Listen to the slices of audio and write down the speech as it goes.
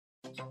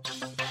Hey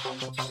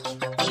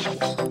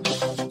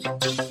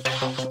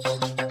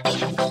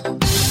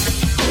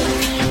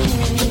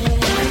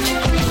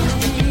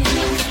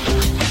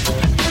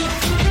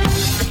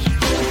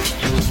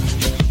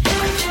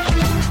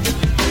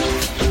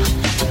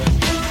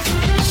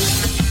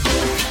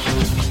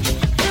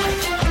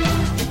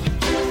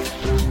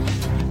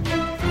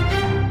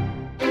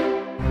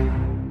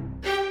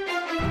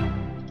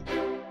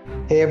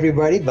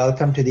everybody,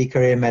 welcome to the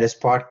Career Matters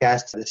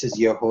podcast. This is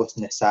your host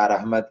Nisar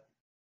Ahmed.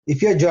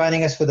 If you're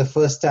joining us for the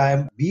first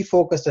time, we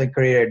focus on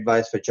career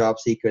advice for job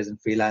seekers and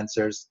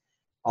freelancers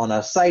on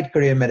our site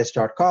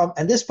careermatters.com,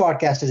 and this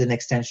podcast is an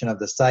extension of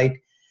the site.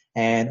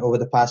 And over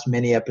the past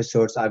many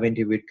episodes, I've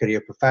interviewed career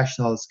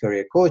professionals,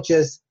 career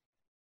coaches,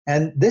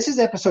 and this is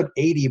episode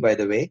 80, by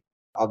the way,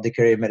 of the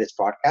Career Matters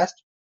podcast.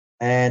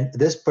 And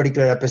this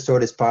particular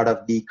episode is part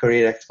of the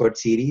Career Expert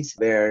series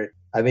where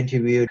I've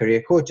interviewed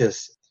career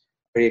coaches,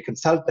 career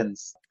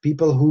consultants,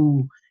 people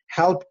who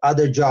help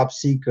other job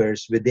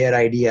seekers with their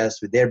ideas,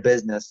 with their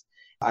business.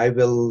 I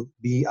will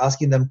be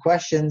asking them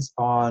questions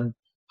on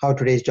how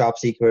today's job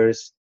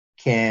seekers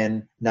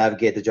can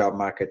navigate the job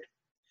market.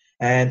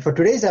 And for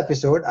today's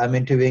episode, I'm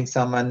interviewing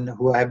someone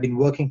who I've been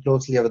working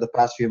closely over the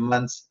past few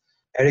months,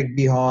 Eric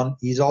Behon.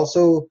 He's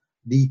also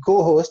the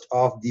co-host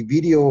of the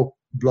video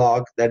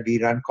blog that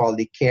we run called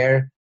the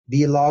Care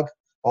Vlog,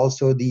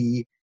 also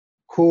the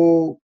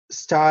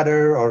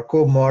co-starter or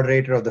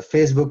co-moderator of the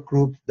Facebook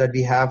group that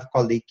we have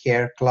called the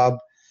Care Club.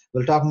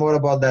 We'll talk more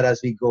about that as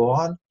we go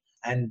on.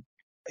 And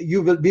we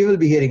will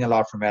be hearing a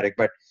lot from Eric,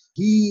 but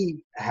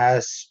he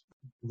has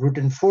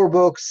written 4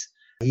 books.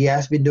 He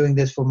has been doing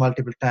this for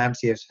multiple times.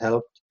 He has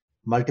helped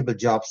multiple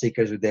job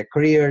seekers with their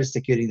careers,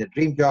 securing the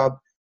dream job.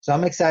 So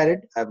I'm excited.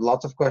 I have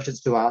lots of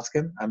questions to ask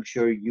him. I'm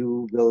sure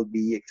you will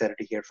be excited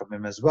to hear from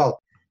him as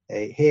well.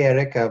 Hey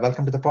Eric,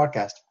 welcome to the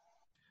podcast.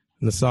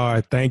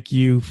 Nisar, thank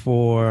you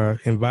for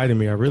inviting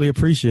me. I really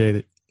appreciate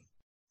it.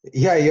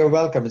 Yeah, you're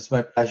welcome. It's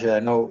my pleasure. I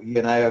know you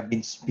and I have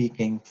been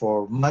speaking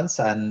for months,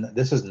 and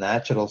this was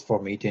natural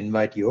for me to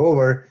invite you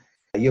over.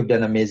 You've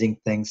done amazing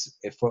things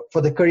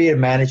for the career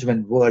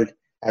management world,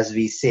 as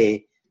we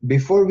say.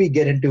 Before we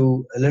get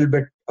into a little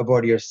bit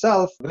about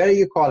yourself, where are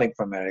you calling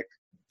from, Eric?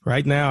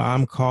 Right now,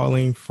 I'm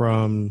calling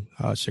from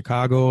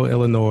Chicago,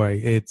 Illinois.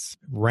 It's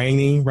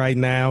raining right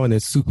now and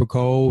it's super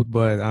cold,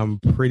 but I'm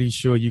pretty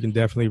sure you can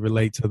definitely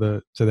relate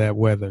to that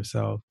weather.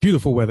 So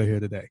beautiful weather here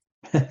today.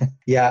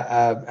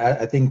 Yeah,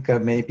 I think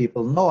many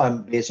people know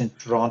I'm based in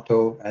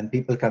Toronto, and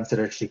people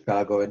consider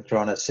Chicago and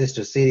Toronto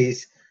sister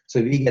cities.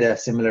 So we get a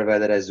similar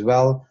weather as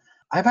well.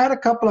 I've had a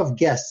couple of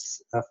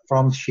guests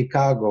from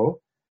Chicago,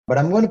 but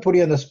I'm going to put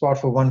you on the spot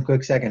for one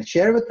quick second.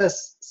 Share with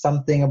us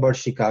something about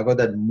Chicago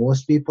that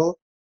most people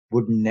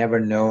would never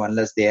know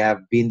unless they have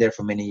been there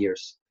for many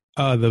years.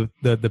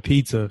 The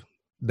pizza.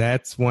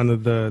 That's one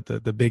of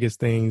the biggest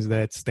things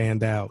that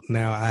stand out.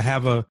 Now, I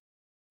have a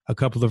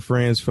couple of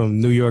friends from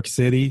New York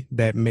City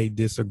that may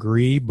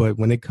disagree, but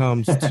when it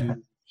comes to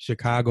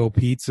Chicago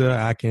pizza,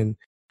 I can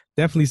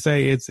definitely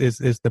say it's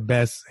the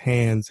best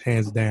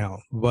hands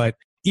down. But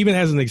even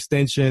as an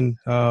extension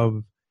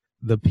of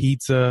the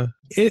pizza,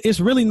 it's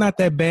really not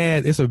that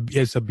bad.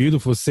 It's a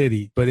beautiful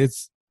city, but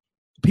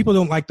people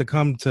don't like to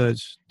come to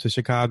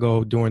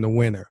Chicago during the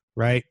winter,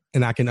 right?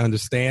 And I can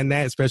understand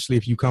that, especially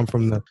if you come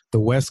from the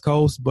West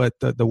Coast. But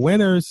the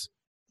winters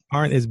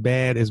aren't as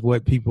bad as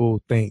what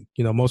people think.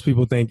 You know, most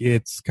people think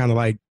it's kind of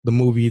like the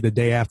movie The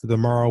Day After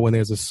Tomorrow when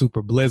there's a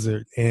super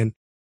blizzard. And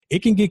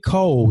it can get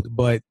cold,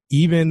 but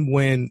even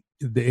when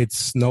it's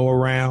snow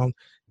around,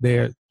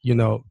 there,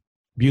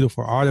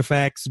 beautiful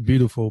artifacts,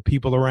 beautiful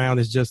people around.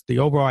 It's just the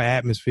overall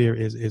atmosphere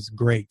is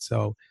great.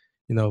 So,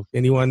 if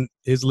anyone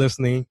is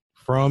listening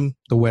from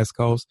the West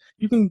Coast,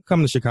 you can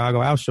come to Chicago.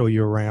 I'll show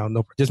you around.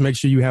 Just make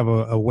sure you have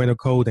a winter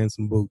coat and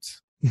some boots.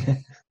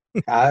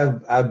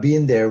 I've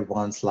been there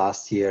once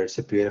last year. It's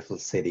a beautiful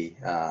city.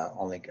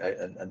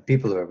 And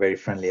people are very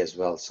friendly as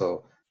well.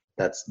 So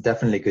that's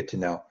definitely good to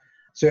know.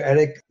 So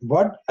Eric,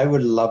 what I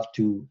would love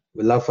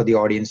for the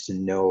audience to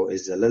know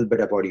is a little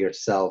bit about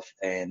yourself.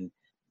 And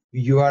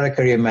you are a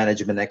career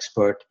management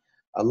expert.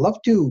 I'd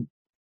love to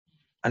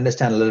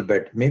understand a little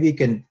bit. Maybe you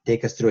can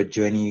take us through a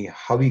journey,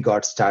 how you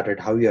got started,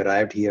 how you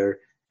arrived here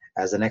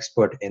as an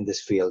expert in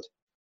this field.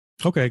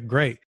 Okay,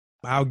 great.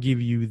 I'll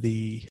give you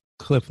the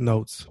Cliff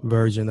Notes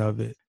version of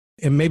it.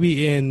 And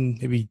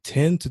maybe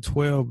 10 to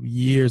 12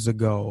 years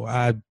ago,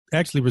 I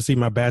actually received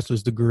my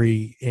bachelor's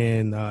degree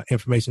in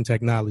information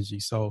technology.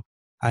 So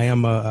I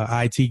am a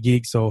IT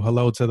geek. So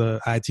hello to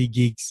the IT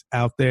geeks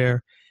out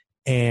there.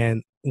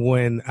 And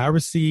when I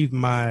received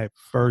my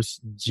first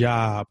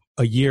job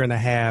a year and a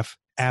half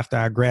after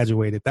I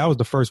graduated, that was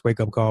the first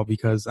wake-up call,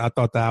 because I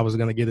thought that I was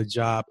going to get a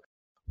job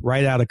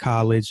right out of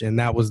college, and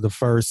that was the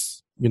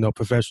first,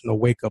 professional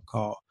wake-up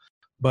call.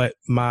 But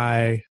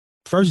my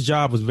first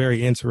job was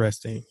very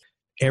interesting.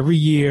 Every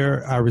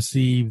year I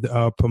received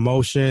a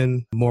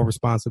promotion, more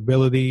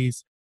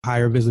responsibilities,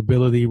 higher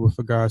visibility with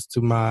regards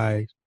to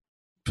my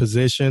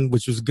position,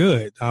 which was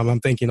good.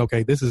 I'm thinking,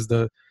 okay, this is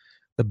the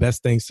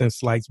best thing since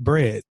sliced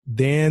bread.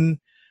 Then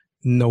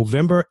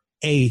November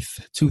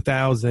 8th,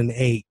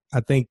 2008, I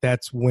think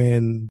that's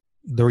when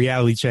the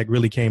reality check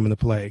really came into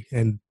play.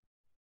 And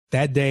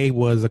that day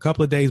was a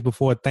couple of days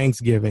before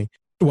Thanksgiving.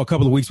 Well, a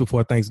couple of weeks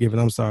before Thanksgiving,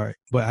 I'm sorry.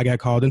 But I got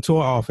called into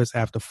an office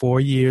after 4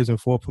 years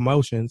and 4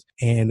 promotions,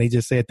 and they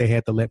just said they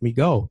had to let me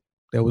go.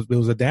 There was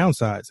a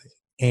downsizing.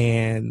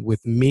 And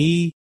with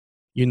me,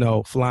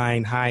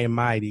 flying high and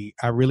mighty,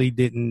 I really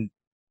didn't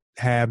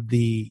have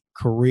the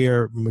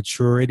career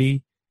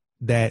maturity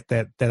that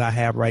I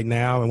have right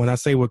now. And when I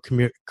say with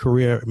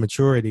career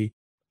maturity,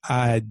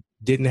 I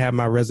didn't have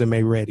my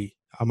resume ready.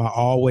 I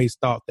always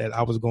thought that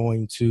I was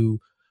going to,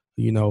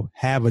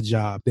 have a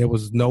job. There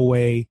was no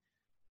way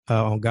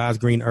on God's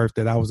green earth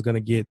that I was going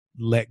to get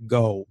let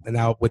go. And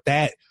with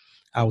that,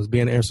 I was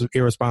being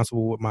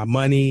irresponsible with my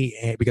money,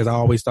 and because I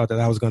always thought that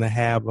I was going to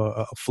have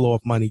a flow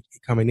of money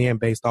coming in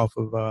based off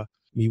of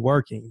me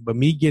working. But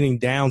me getting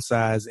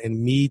downsized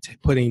and me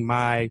putting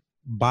my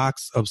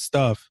box of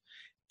stuff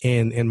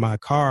in my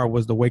car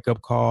was the wake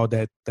up call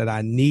that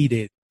I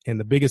needed. And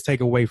the biggest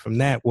takeaway from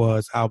that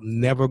was I'm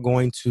never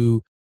going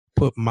to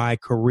put my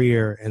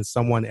career in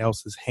someone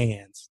else's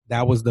hands.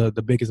 That was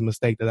the biggest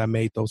mistake that I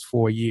made those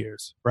 4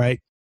 years, right?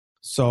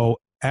 So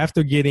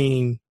after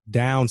getting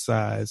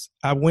downsized,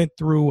 I went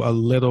through a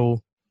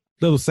little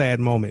sad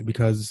moment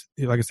because,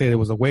 like I said, it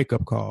was a wake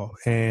up call.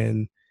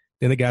 And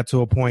then it got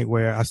to a point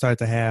where I started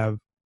to have,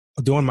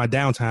 during my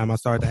downtime, I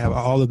started to have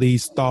all of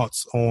these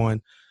thoughts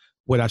on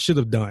what I should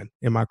have done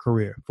in my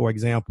career. For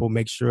example,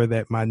 make sure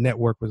that my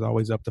network was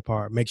always up to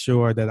par, make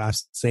sure that I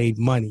saved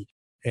money,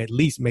 at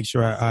least make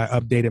sure I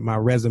updated my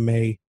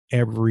resume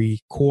every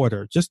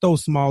quarter. Just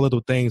those small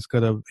little things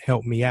could have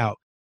helped me out.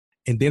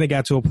 And then it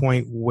got to a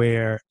point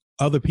where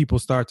other people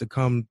start to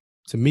come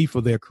to me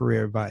for their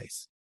career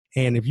advice.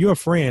 And if you're a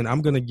friend,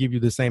 I'm going to give you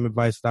the same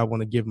advice that I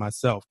want to give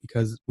myself,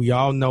 because we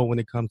all know when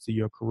it comes to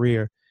your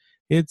career,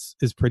 it's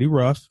pretty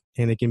rough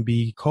and it can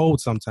be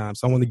cold sometimes.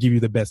 So I want to give you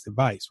the best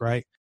advice,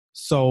 right?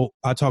 So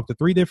I talked to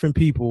 3 different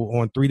people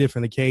on 3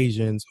 different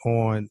occasions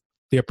on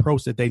the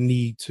approach that they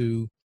need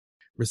to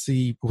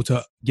receive or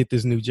to get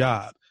this new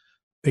job.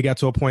 It got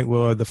to a point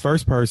where the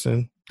first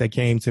person that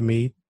came to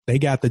me, they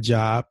got the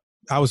job.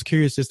 I was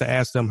curious just to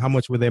ask them how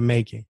much were they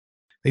making.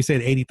 They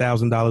said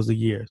 $80,000 a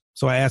year.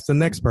 So I asked the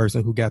next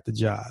person who got the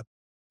job.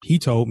 He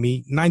told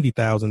me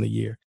 $90,000 a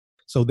year.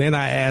 So then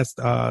I asked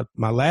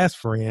my last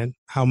friend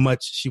how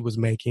much she was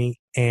making,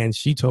 and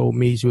she told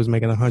me she was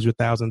making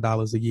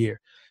 $100,000 a year.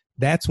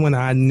 That's when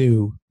I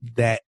knew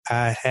that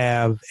I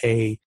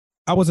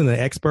wasn't an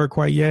expert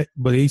quite yet,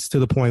 but it's to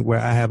the point where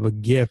I have a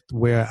gift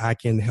where I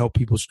can help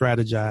people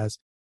strategize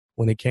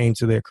when it came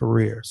to their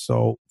career.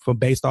 So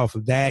based off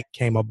of that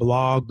came a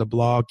blog. The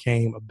blog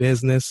came a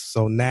business.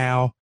 So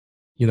now,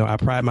 I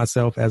pride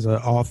myself as an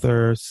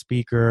author,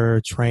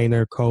 speaker,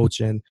 trainer, coach,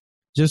 and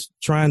just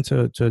trying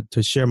to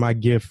share my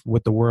gift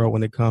with the world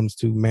when it comes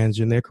to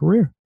managing their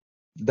career.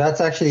 That's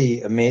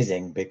actually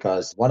amazing,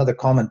 because one of the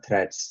common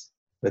threads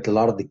with a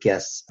lot of the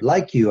guests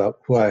like you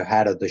who I've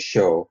had on the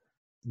show,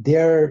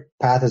 their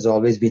path has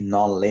always been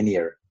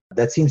non-linear.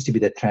 That seems to be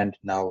the trend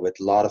now with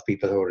a lot of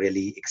people who are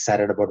really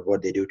excited about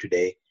what they do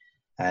today.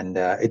 And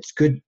it's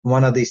good.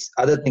 One of these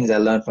other things I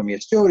learned from your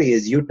story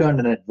is you turned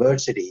an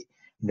adversity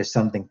into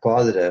something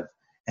positive.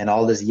 And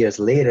all these years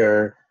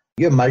later,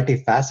 you're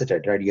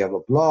multifaceted, right? You have a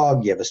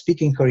blog, you have a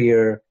speaking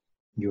career,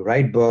 you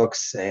write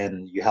books,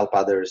 and you help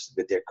others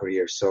with their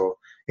careers. So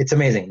it's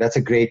amazing. That's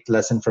a great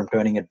lesson from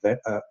turning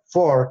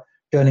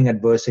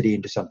adversity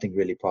into something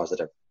really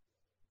positive.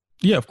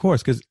 Yeah, of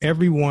course, because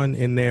everyone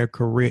in their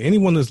career,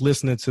 anyone that's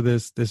listening to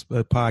this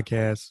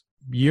podcast,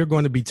 you're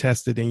going to be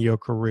tested in your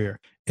career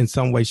in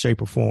some way,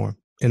 shape, or form.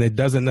 And it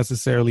doesn't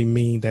necessarily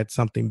mean that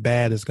something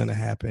bad is going to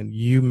happen.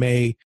 You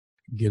may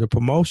get a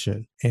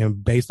promotion,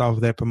 and based off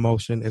of that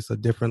promotion, it's a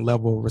different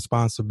level of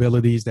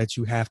responsibilities that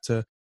you have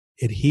to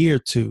adhere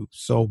to.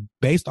 So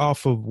based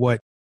off of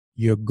what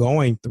you're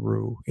going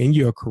through in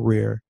your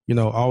career,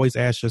 always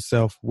ask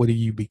yourself, what are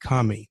you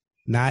becoming?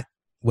 Not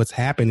what's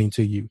happening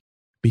to you.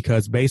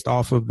 Because based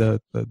off of the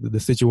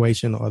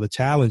situation or the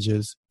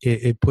challenges,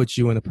 it puts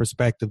you in a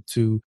perspective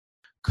to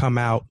come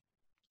out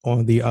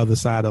on the other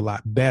side a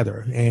lot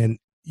better. And,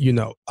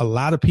 a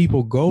lot of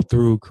people go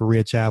through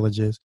career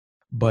challenges,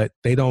 but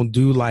they don't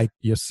do like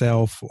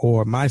yourself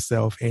or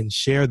myself and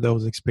share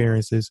those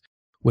experiences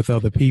with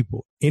other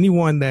people.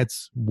 Anyone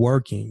that's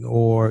working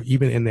or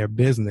even in their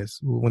business,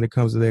 when it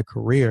comes to their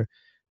career,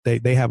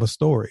 they have a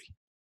story.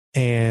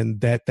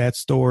 And that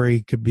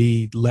story could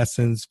be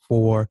lessons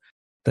for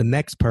the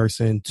next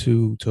person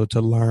to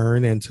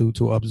learn and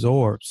to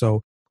absorb.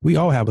 So we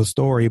all have a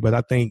story, but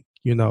I think,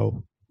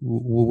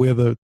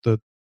 we're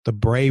the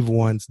brave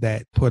ones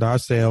that put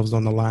ourselves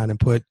on the line and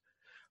put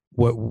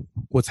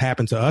what's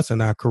happened to us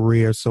in our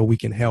career so we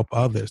can help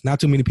others. Not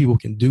too many people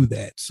can do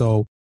that.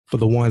 So for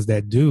the ones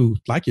that do,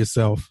 like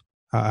yourself,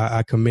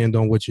 I commend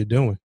on what you're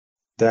doing.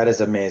 That is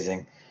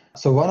amazing.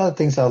 So one of the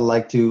things I'd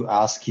like to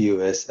ask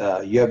you is,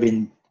 you have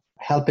been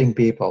helping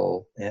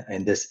people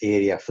in this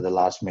area for the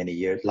last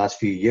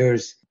few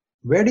years.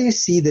 Where do you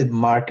see the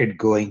market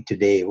going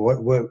today?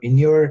 What in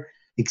your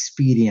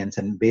experience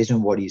and based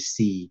on what you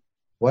see,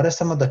 what are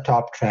some of the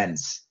top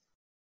trends?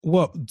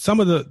 Well, some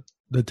of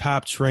the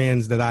top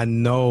trends that I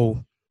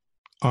know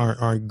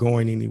aren't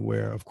going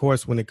anywhere. Of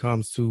course, when it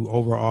comes to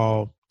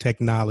overall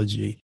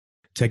technology,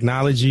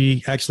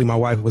 actually, my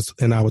wife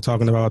and I were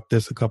talking about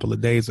this a couple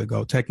of days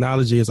ago.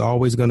 Technology is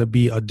always going to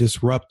be a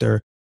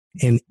disruptor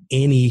in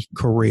any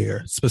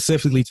career,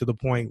 specifically to the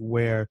point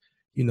where,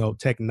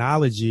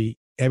 technology,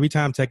 every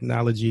time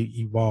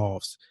technology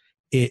evolves,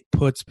 it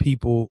puts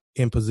people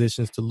in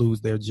positions to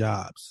lose their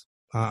jobs.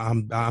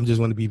 I'm just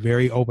going to be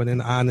very open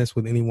and honest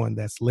with anyone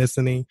that's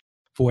listening.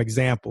 For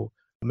example,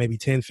 maybe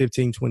 10,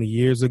 15, 20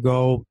 years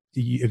ago,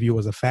 if you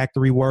was a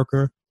factory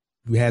worker,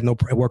 you had no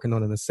working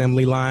on an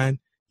assembly line,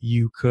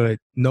 you could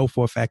know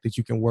for a fact that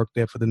you can work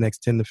there for the next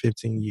 10 to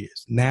 15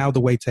 years. Now,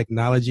 the way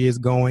technology is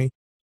going,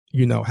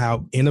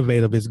 how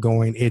innovative it's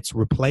going, it's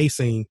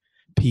replacing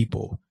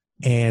people.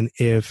 And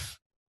if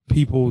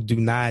people do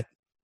not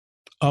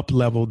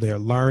up-level their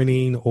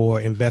learning or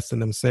invest in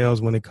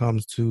themselves when it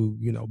comes to,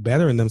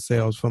 bettering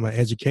themselves from an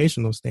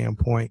educational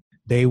standpoint,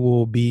 they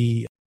will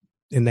be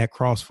in that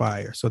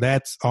crossfire. So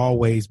that's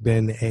always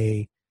been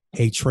a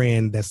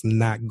trend that's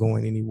not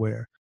going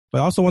anywhere.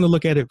 But I also want to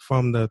look at it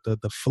from the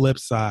flip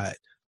side.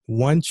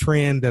 One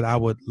trend that I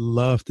would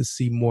love to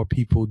see more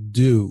people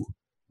do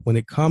when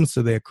it comes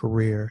to their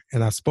career,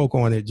 and I spoke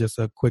on it just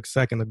a quick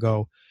second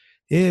ago,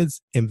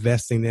 is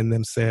investing in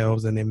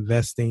themselves and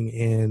investing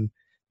in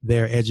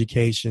their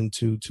education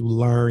to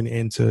learn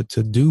and to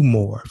do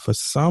more. For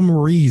some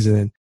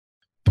reason,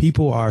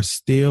 people are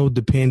still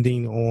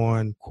depending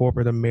on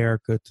corporate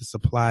America to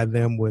supply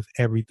them with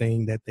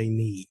everything that they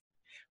need,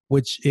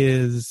 which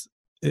is,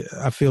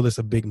 I feel it's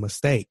a big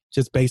mistake,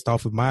 just based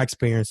off of my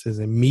experiences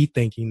and me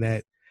thinking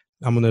that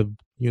I'm going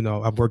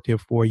to, I've worked here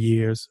 4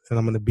 years and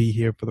I'm going to be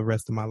here for the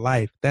rest of my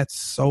life. That's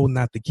so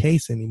not the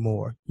case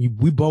anymore.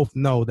 We both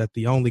know that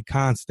the only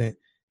constant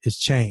is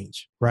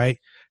change, right?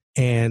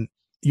 And,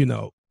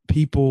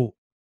 people,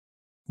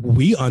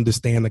 we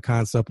understand the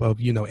concept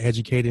of,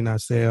 educating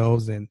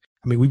ourselves. And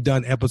I mean, we've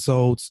done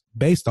episodes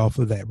based off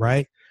of that,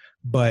 right?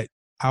 But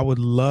I would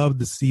love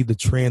to see the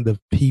trend of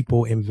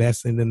people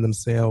investing in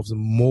themselves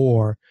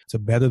more to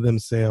better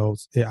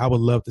themselves. I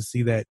would love to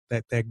see that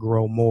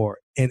grow more.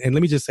 And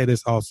let me just say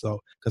this also,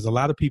 because a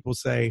lot of people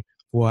say,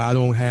 well, I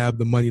don't have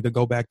the money to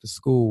go back to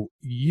school.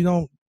 You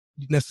don't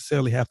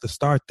necessarily have to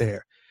start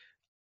there.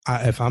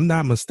 If I'm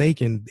not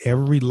mistaken,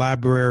 every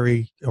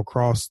library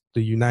across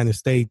the United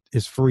States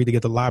is free to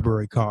get the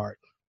library card.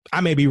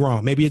 I may be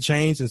wrong. Maybe it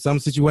changed in some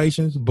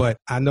situations, but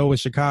I know in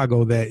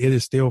Chicago that it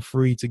is still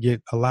free to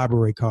get a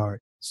library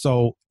card.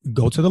 So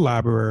go to the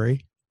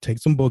library, take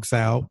some books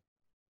out,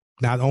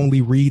 not only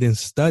read and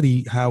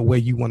study where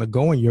you want to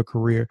go in your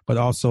career, but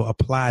also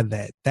apply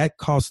that. That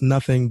costs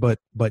nothing but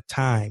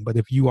time. But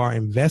if you are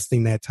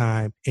investing that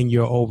time in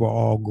your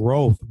overall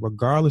growth,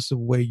 regardless of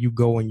where you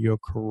go in your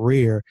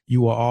career,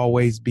 you will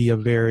always be a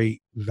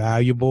very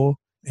valuable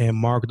and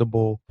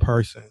marketable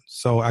person.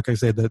 So like I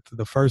said,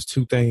 the first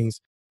two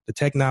things, the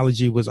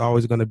technology was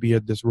always going to be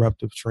a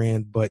disruptive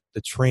trend, but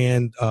the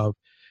trend of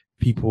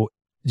people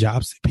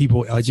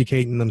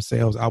educating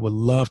themselves, I would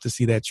love to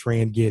see that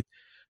trend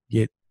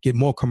get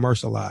more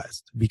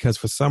commercialized, because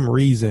for some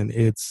reason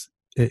it's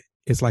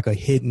like a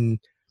hidden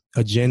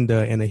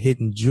agenda and a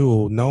hidden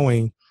jewel,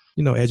 knowing,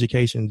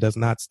 education does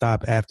not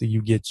stop after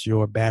you get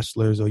your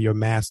bachelor's or your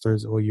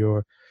master's or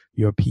your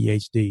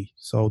PhD.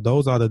 So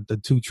those are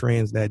the two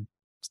trends that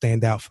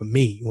stand out for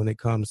me when it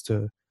comes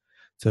to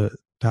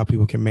how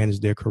people can manage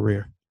their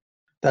career.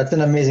 That's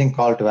an amazing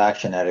call to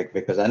action, Eric,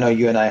 because I know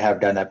you and I have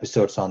done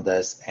episodes on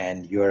this,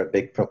 and you're a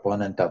big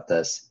proponent of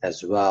this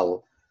as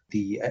well.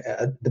 The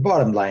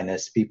bottom line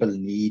is people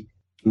need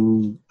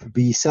to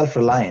be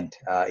self-reliant,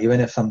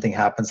 even if something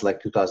happens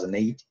like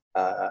 2008,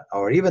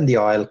 or even the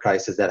oil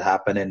crisis that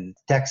happened in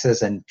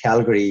Texas and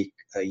Calgary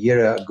a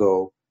year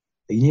ago.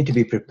 You need to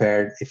be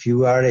prepared. If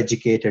you are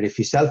educated, if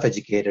you're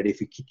self-educated, if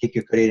you take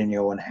your career in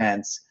your own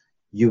hands,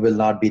 you will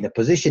not be in a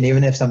position.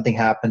 Even if something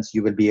happens,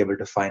 you will be able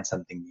to find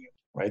something new,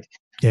 right?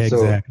 Yeah,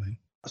 exactly.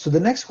 So the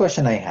next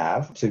question I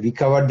have, so we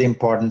covered the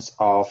importance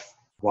of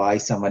why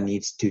someone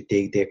needs to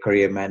take their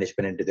career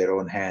management into their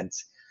own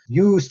hands.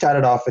 You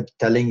started off with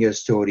telling your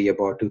story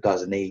about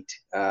 2008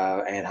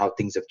 and how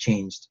things have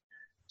changed.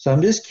 So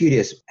I'm just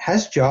curious,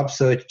 has job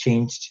search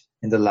changed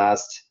in the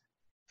last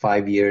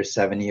 5 years,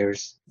 7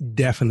 years?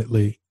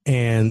 Definitely.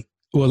 And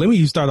well, let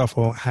me start off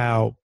on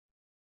how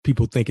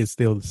people think it's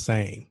still the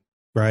same,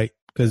 right?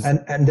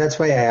 And that's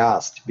why I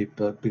asked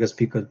people, because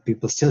people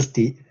still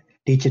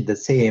teach it the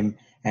same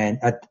and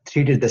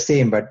treat it the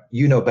same, but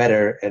you know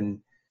better and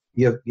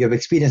you have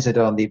experienced it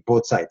on the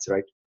both sides,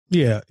 right?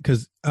 Yeah,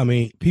 because I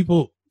mean,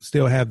 people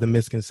still have the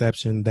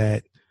misconception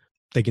that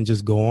they can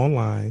just go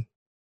online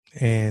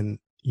and,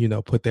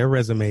 put their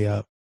resume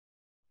up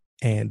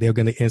and they're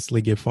going to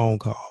instantly get phone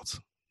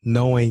calls,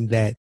 knowing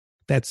that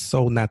that's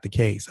so not the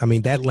case. I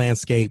mean, that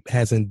landscape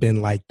hasn't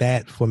been like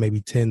that for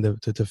maybe 10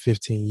 to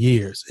 15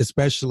 years,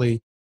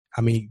 especially,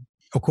 I mean,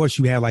 of course,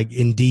 you have like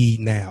Indeed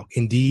now.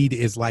 Indeed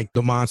is like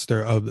the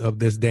monster of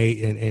this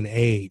day and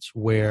age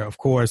where, of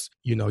course,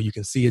 you know, you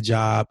can see a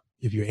job.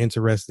 If you're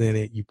interested in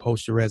it, you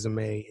post your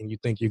resume and you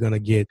think you're going to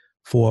get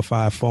 4 or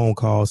 5 phone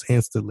calls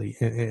instantly.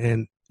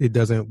 And it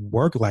doesn't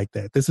work like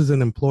that. This is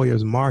an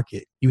employer's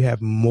market. You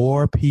have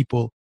more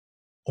people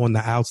on the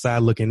outside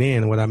looking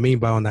in. And what I mean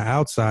by on the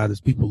outside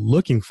is people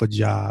looking for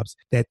jobs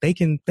that they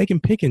can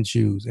pick and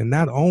choose. And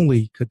not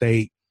only could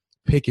they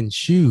pick and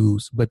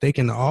choose, but they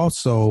can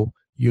also,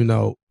 you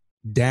know,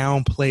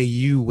 downplay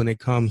you when it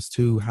comes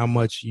to how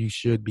much you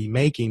should be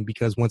making.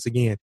 Because once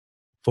again,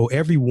 for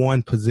every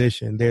one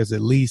position, there's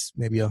at least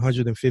maybe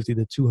 150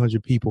 to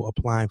 200 people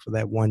applying for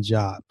that one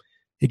job.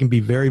 It can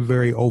be very,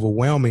 very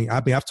overwhelming. I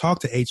mean, I've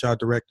talked to HR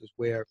directors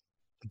where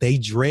they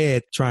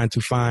dread trying to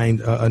find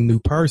a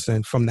new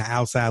person from the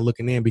outside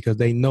looking in because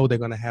they know they're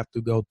going to have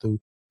to go through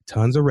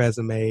tons of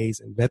resumes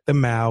and vet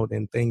them out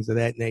and things of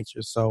that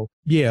nature. So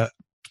yeah,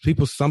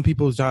 some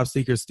people's job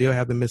seekers still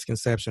have the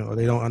misconception or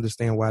they don't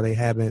understand why they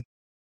haven't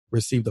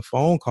received a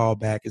phone call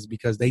back is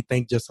because they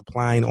think just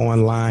applying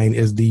online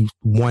is the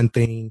one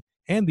thing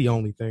and the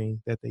only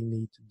thing that they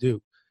need to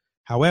do.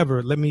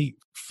 However, let me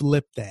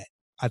flip that.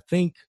 I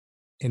think,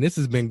 and this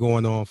has been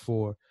going on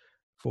for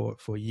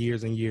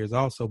years and years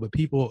also, but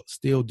people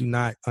still do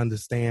not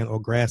understand or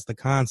grasp the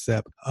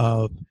concept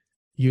of,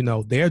 you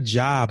know, their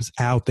jobs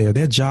out there,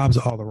 their jobs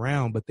all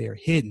around, but they're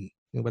hidden.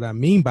 And what I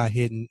mean by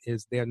hidden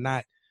is they're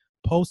not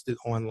posted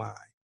online.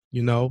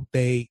 You know,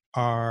 you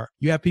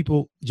have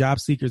people, job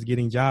seekers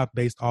getting jobs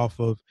based off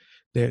of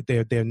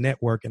their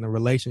network and the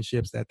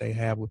relationships that they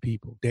have with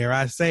people. Dare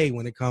I say,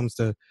 when it comes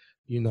to,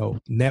 you know,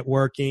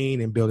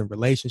 networking and building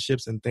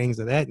relationships and things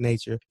of that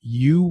nature,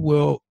 you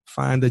will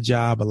find a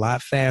job a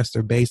lot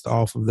faster based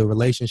off of the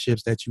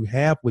relationships that you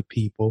have with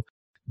people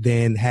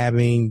than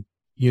having,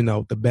 you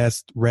know, the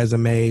best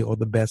resume or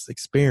the best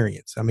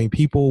experience. I mean,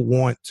 people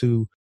want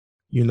to,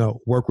 you know,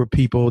 work with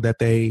people that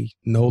they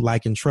know,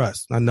 like, and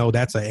trust. I know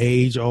that's an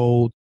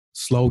age-old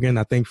slogan,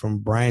 I think, from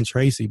Brian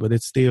Tracy, but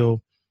it's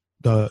still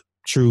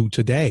true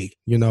today.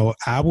 You know,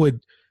 I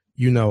would,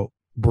 you know,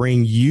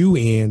 bring you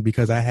in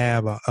because I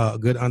have a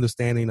good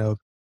understanding of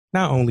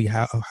not only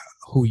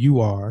who you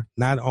are,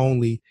 not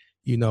only,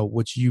 you know,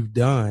 what you've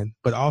done,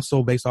 but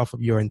also based off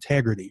of your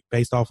integrity,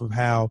 based off of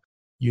how,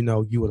 you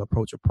know, you would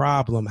approach a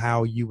problem,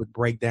 how you would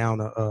break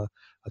down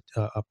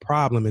a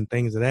problem and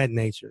things of that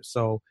nature.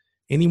 So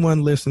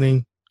anyone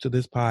listening to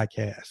this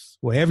podcast,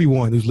 well,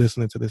 everyone who's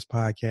listening to this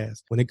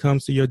podcast, when it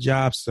comes to your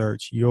job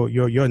search,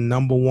 your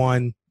number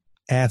one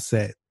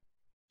asset,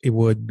 it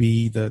would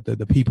be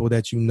the people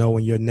that you know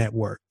in your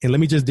network. And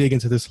let me just dig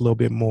into this a little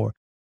bit more.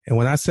 And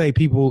when I say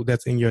people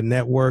that's in your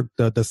network,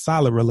 the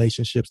solid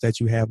relationships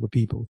that you have with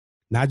people,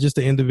 not just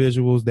the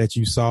individuals that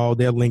you saw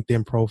their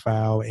LinkedIn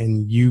profile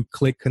and you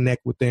click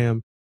connect with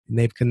them and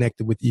they've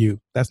connected with you.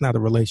 That's not a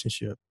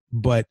relationship.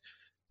 But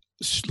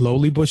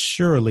slowly but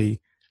surely,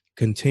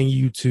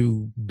 continue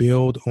to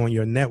build on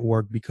your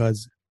network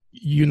because,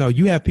 you know,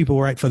 you have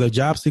people, right, for the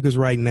job seekers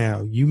right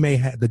now, you may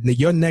have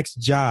your next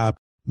job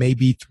may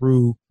be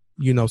through,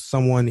 you know,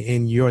 someone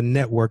in your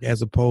network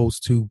as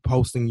opposed to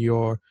posting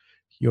your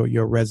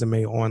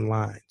resume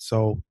online.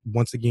 So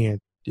once again,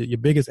 your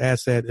biggest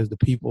asset is the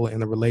people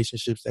and the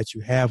relationships that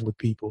you have with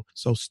people.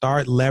 So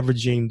start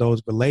leveraging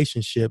those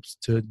relationships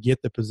to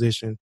get the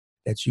position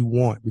that you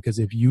want. Because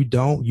if you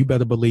don't, you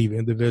better believe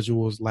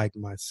individuals like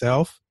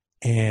myself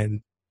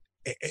and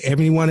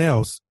everyone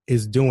else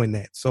is doing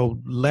that. So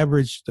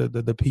leverage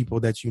the people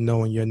that you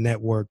know in your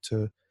network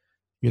to,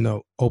 you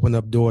know, open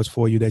up doors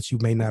for you that you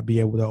may not be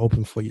able to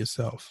open for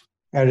yourself.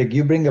 Eric,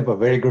 you bring up a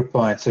very good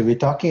point. So we're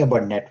talking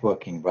about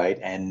networking, right?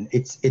 And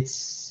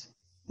it's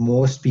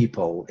most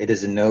people, it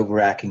is a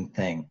nerve-wracking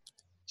thing.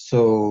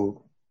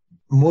 So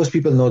most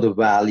people know the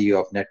value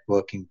of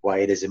networking, why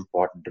it is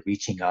important to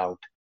reaching out.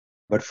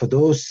 But for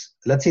those,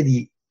 let's say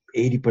the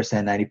 80%,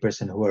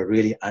 90% who are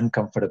really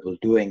uncomfortable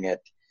doing it,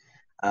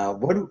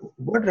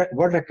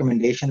 what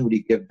recommendation would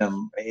you give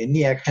them?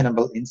 Any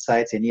actionable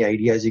insights, any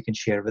ideas you can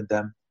share with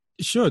them?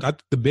 Sure.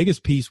 The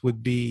biggest piece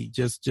would be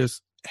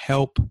just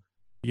help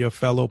your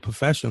fellow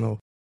professional.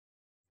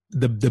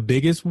 The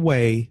biggest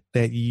way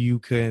that you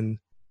can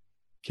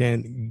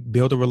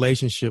build a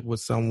relationship with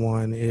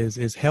someone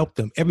is help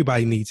them.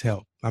 Everybody needs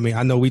help. I mean,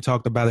 I know we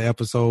talked about an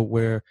episode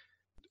where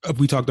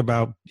we talked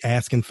about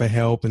asking for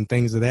help and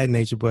things of that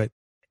nature, but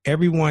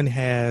everyone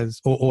has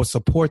or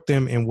support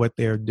them in what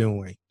they're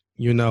doing.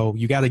 You know,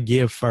 you got to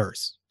give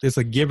first. It's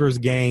a giver's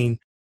gain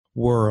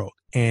world.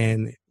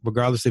 And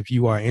regardless if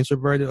you are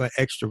introverted or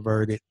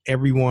extroverted,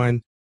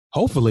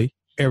 hopefully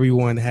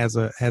everyone has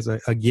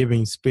a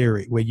giving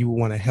spirit where you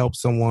want to help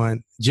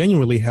someone,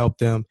 genuinely help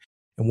them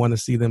and want to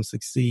see them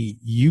succeed.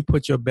 You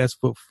put your best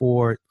foot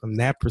forward from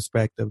that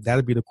perspective.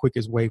 That'll be the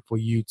quickest way for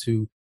you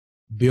to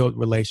build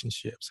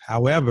relationships.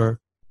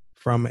 However,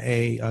 from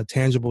a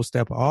tangible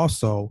step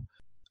also,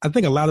 I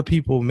think a lot of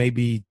people may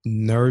be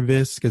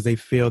nervous because they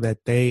feel that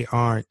they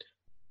aren't,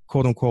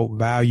 quote unquote,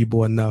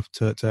 valuable enough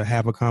to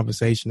have a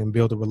conversation and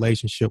build a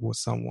relationship with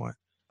someone.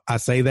 I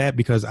say that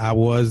because I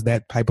was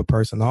that type of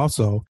person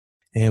also.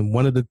 And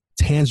one of the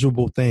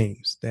tangible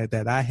things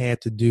that I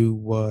had to do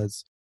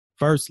was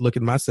first look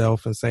at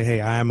myself and say,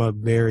 hey, I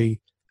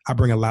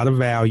bring a lot of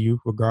value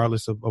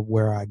regardless of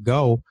where I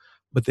go.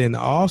 But then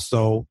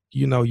also,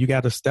 you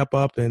got to step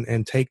up and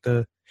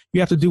you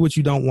have to do what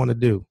you don't want to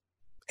do.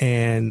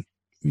 And,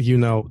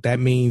 that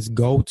means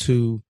go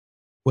to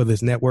whether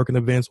it's networking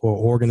events or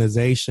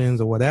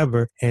organizations or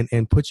whatever,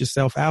 and put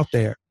yourself out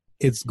there.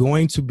 It's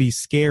going to be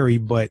scary,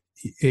 but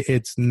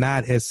it's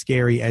not as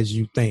scary as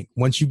you think.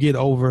 Once you get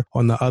over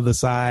on the other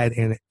side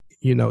and,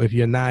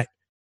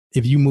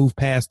 if you move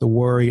past the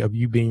worry of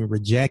you being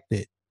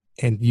rejected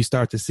and you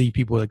start to see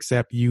people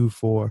accept you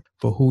for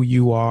who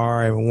you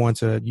are and want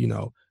to,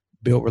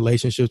 build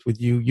relationships with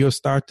you, you'll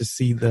start to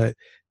see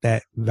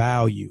that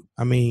value.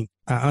 I mean,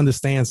 I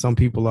understand some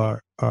people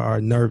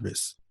are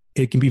nervous.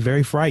 It can be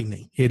very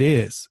frightening. It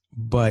is.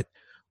 But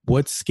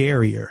what's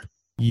scarier?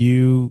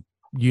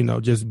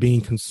 Just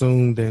being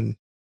consumed and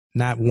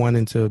not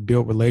wanting to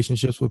build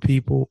relationships with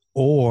people,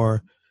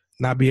 or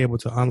not be able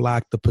to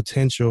unlock the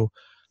potential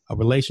of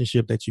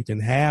relationship that you can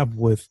have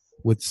with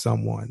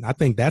someone. I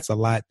think that's a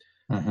lot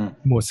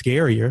more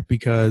scarier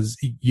because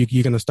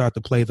you're going to start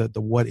to play the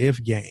what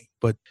if game.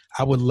 But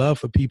I would love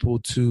for people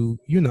to,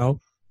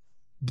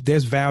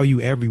 there's value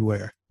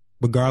everywhere,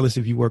 regardless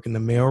if you work in the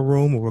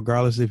mailroom or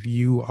regardless if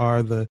you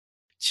are the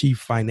chief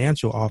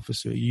financial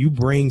officer. You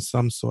bring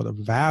some sort of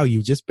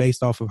value just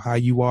based off of how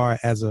you are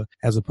as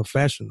a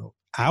professional.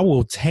 I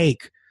will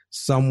take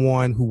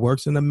someone who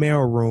works in the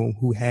mailroom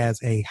who has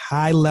a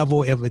high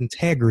level of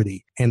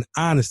integrity and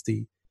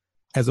honesty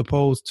as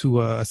opposed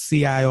to a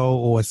CIO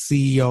or a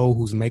CEO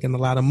who's making a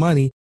lot of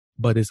money,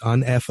 but it's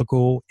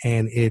unethical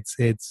and it's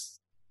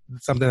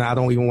something I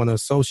don't even want to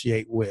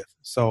associate with.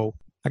 So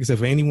like I said,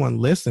 for anyone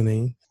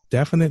listening,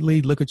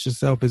 definitely look at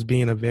yourself as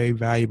being a very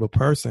valuable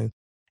person,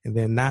 and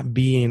then not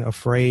being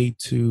afraid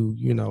to,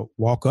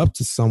 walk up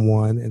to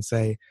someone and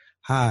say,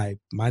 hi,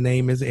 my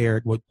name is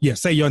Eric. Well, yeah,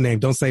 say your name.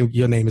 Don't say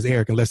your name is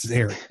Eric unless it's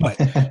Eric. But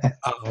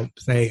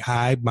say,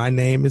 hi, my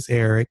name is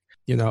Eric.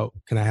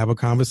 Can I have a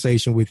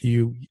conversation with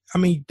you? I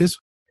mean,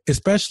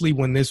 especially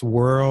when this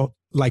world,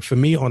 like for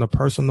me on a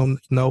personal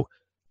note,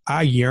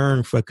 I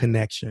yearn for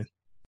connection.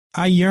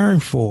 I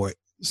yearn for it.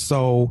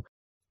 So,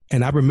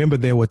 and I remember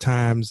there were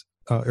times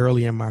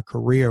early in my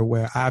career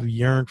where I've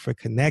yearned for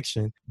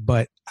connection,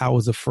 but I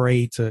was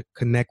afraid to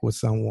connect with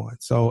someone.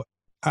 So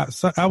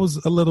I was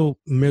a little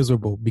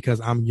miserable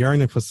because I'm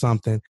yearning for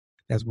something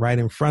that's right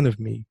in front of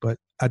me, but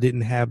I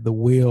didn't have the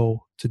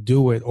will to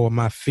do it, or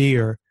my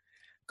fear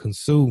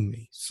consumed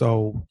me.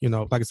 So,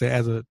 like I said,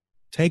 as a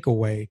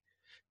takeaway,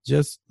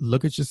 just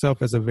look at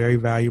yourself as a very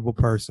valuable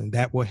person.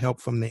 That will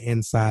help from the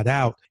inside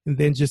out. And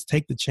then just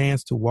take the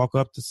chance to walk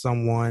up to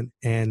someone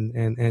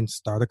and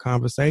start a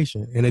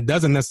conversation. And it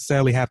doesn't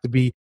necessarily have to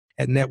be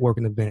at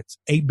networking events.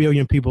 8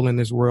 billion people in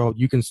this world.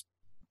 You can,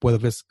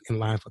 whether it's in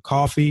line for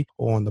coffee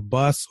or on the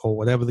bus or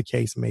whatever the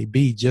case may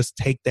be, just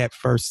take that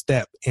first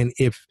step. And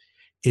if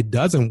it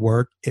doesn't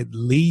work, at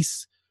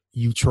least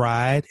you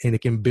tried, and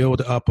it can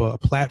build up a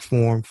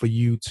platform for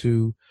you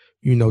to,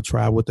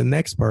 try with the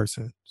next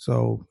person.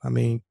 So, I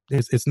mean,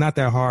 it's not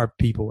that hard,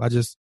 people.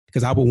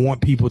 Because I would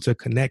want people to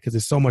connect because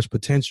there's so much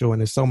potential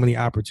and there's so many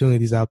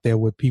opportunities out there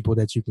with people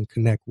that you can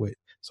connect with.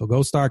 So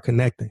go start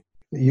connecting.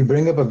 You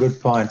bring up a good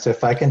point. So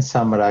if I can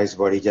summarize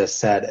what he just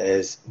said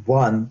is,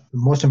 one, the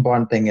most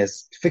important thing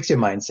is fix your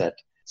mindset.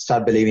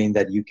 Start believing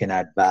that you can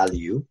add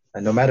value,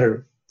 and no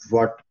matter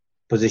what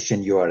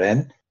position you are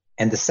in.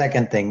 And the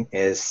second thing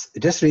is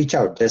just reach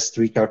out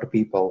to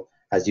people,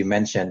 as you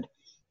mentioned.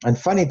 And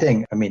funny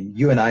thing, I mean,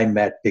 you and I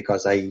met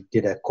because I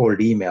did a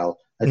cold email.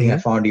 I think I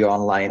found you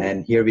online,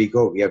 and here we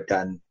go. We have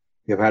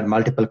had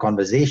multiple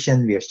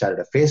conversations. We have started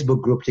a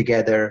Facebook group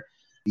together.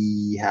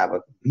 We have a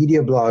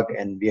video blog,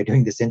 and we are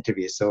doing this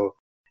interview. So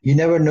you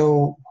never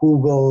know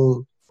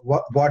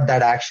what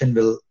that action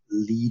will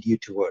lead you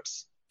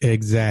towards.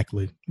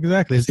 Exactly.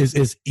 It's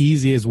as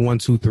easy as 1,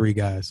 2, 3,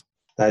 guys.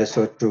 That is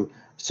so true.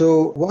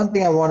 So one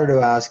thing I wanted to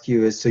ask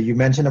you is, so you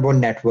mentioned about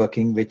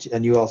networking,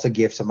 and you also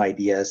gave some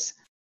ideas.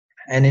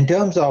 And in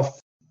terms of,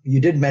 you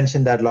did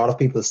mention that a lot of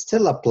people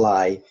still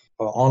apply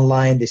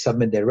online, they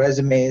submit their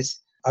resumes.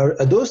 Are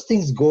those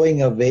things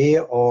going away,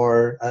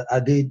 or are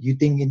they, you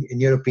think in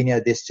your opinion,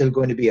 are they still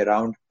going to be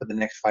around for the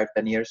next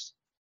 5-10 years?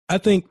 I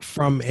think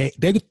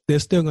they're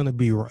still going to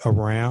be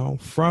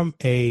around from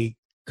a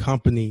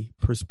company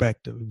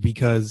perspective,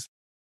 because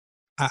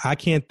I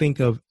can't think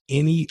of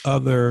any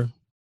other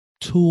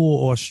tool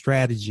or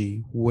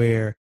strategy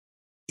where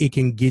it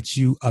can get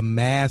you a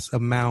mass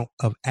amount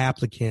of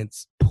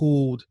applicants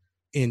pooled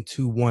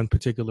into one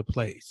particular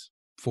place.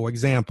 For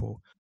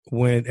example,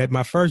 at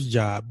my first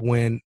job,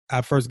 when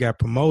I first got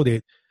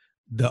promoted,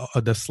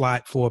 the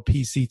slot for a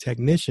PC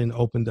technician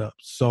opened up.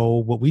 So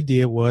what we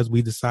did was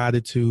we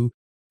decided to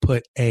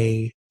put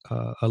a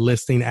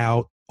listing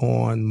out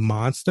on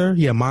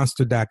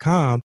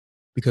Monster.com,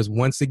 because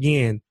once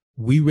again,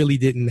 we really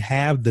didn't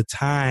have the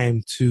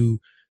time to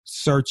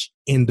search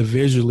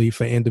individually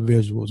for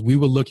individuals. We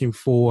were looking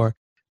for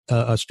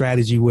a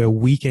strategy where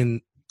we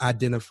can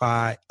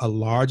identify a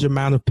large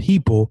amount of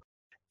people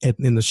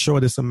in the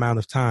shortest amount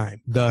of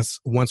time. Thus,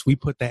 once we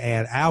put the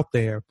ad out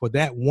there for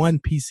that one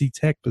PC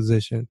tech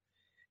position,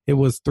 it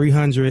was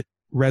 300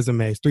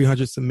 resumes,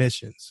 300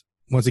 submissions.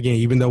 Once again,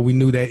 even though we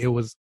knew that it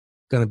was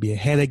going to be a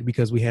headache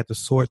because we had to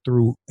sort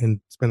through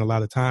and spend a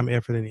lot of time,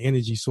 effort, and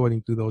energy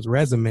sorting through those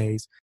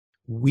resumes,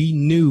 we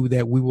knew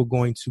that we were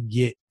going to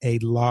get a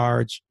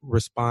large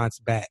response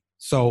back.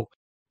 So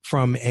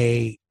from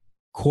a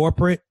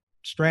corporate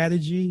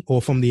strategy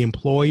or from the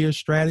employer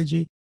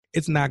strategy,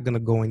 it's not going to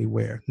go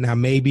anywhere. Now,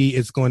 maybe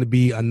it's going to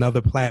be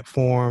another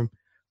platform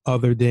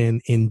other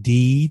than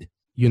Indeed.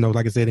 You know,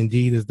 like I said,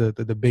 Indeed is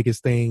the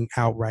biggest thing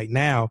out right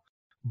now,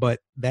 but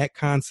that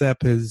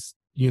concept is,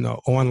 you know,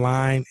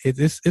 online.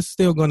 It's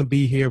still going to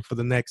be here for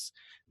the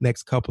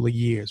next couple of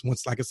years.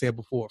 Once, like I said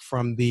before,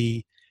 from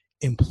the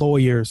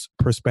employer's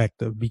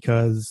perspective,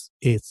 because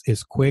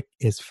it's quick,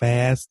 it's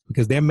fast,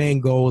 because their main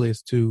goal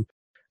is to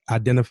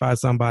identify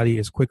somebody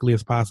as quickly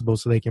as possible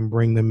so they can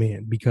bring them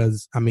in.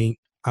 Because, I mean,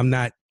 I'm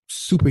not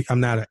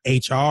an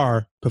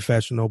HR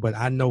professional, but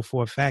I know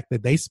for a fact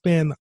that they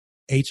spend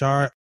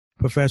HR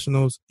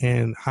professionals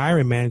and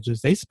hiring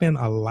managers, they spend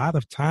a lot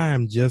of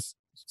time just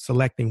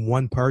selecting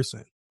one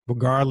person,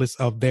 regardless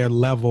of their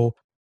level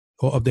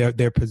or of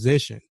their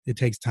position. It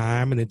takes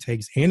time and it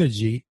takes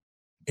energy,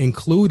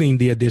 including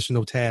the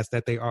additional tasks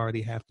that they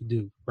already have to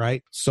do,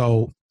 right?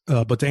 So,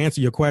 but to answer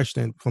your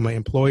question, from an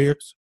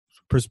employer's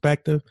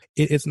perspective,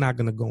 it's not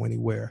going to go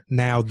anywhere.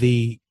 Now,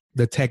 the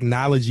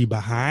technology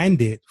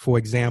behind it, for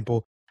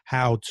example,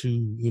 how to,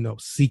 you know,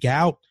 seek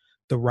out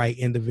the right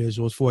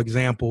individuals. For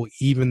example,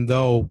 even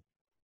though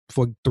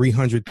for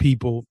 300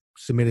 people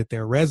submitted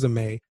their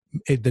resume,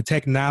 the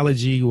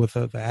technology with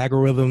the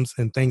algorithms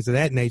and things of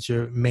that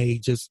nature may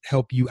just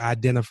help you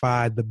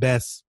identify the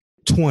best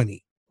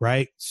 20,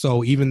 right?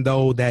 So even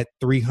though that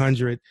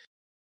 300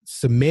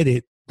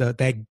 submitted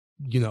that,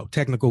 you know,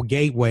 technical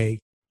gateway,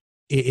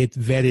 it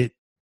vetted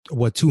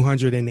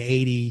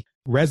 280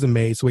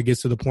 resumes. So it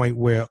gets to the point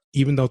where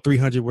even though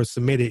 300 were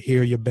submitted,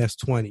 here are your best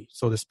 20,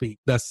 so to speak,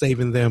 thus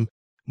saving them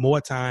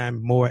more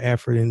time, more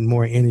effort, and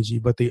more energy.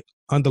 But the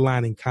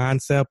underlying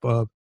concept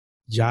of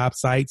job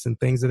sites and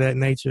things of that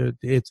nature,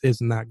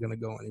 it's not going to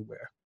go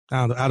anywhere.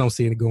 I don't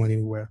see it going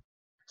anywhere.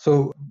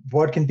 So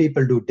what can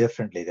people do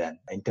differently then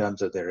in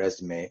terms of their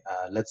resume?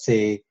 Let's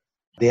say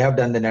they have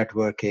done the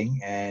networking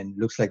and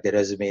looks like the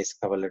resumes,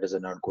 cover letters are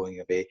not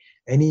going away.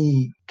 Can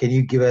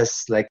you give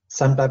us like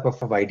some type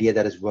of idea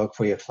that has worked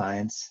for your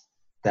clients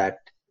that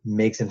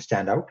makes them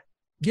stand out?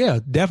 Yeah,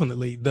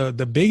 definitely. The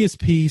biggest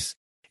piece,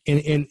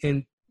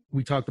 and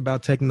we talked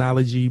about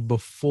technology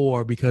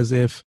before, because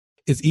if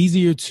it's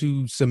easier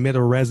to submit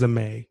a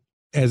resume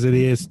as it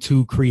is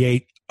to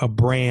create a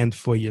brand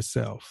for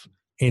yourself.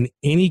 And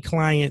any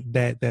client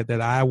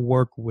that I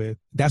work with,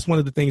 that's one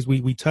of the things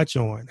we touch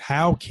on.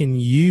 How can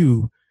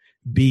you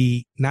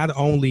be not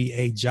only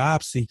a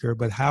job seeker,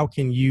 but how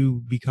can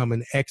you become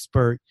an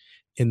expert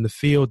in the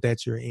field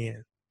that you're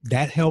in?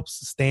 That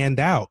helps stand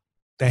out.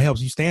 That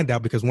helps you stand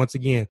out because, once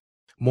again,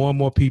 more and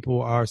more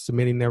people are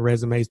submitting their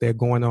resumes. They're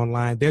going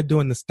online. They're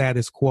doing the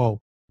status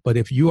quo. But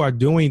if you are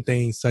doing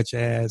things such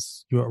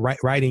as you're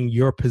writing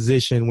your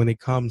position when it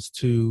comes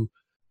to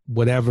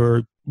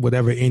whatever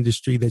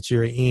industry that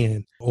you're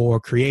in,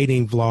 or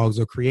creating vlogs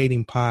or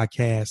creating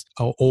podcasts,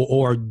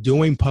 or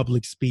doing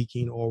public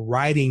speaking or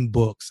writing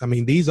books. I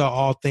mean, these are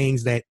all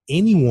things that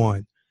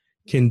anyone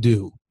can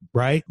do,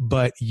 right?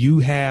 But you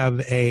have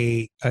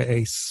a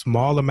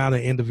small amount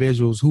of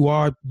individuals who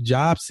are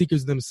job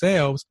seekers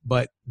themselves,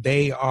 but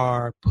they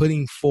are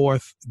putting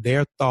forth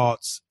their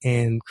thoughts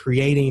and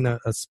creating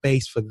a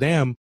space for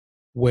them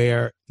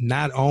where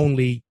not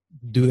only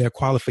do their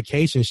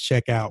qualifications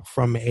check out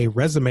from a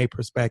resume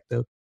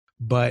perspective,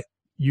 but,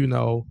 you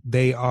know,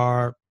 they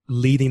are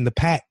leading the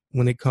pack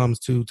when it comes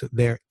to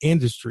their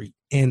industry.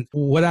 And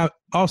what I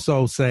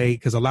also say,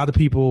 because a lot of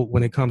people,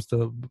 when it comes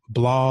to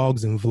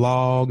blogs and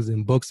vlogs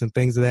and books and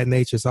things of that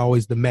nature, it's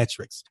always the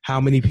metrics.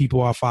 How many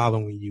people are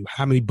following you?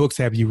 How many books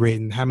have you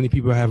written? How many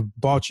people have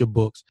bought your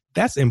books?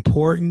 That's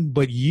important,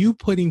 but you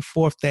putting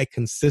forth that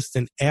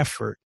consistent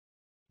effort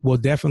will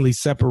definitely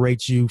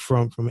separate you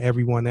from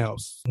everyone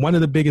else. One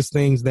of the biggest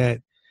things that,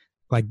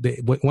 like,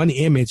 one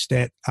image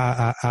that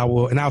I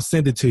will, and I'll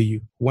send it to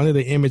you. One of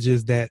the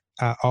images that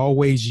I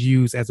always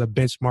use as a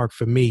benchmark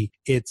for me,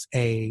 it's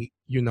a,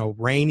 you know,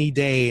 rainy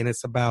day, and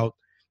it's about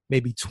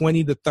maybe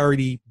 20 to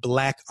 30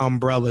 black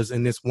umbrellas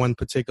in this one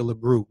particular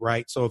group,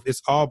 right? So if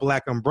it's all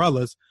black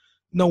umbrellas,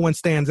 no one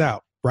stands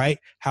out, right?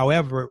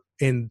 However,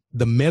 in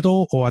the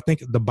middle, or I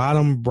think the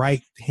bottom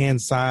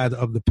right-hand side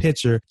of the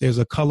picture, there's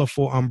a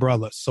colorful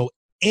umbrella. So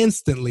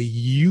instantly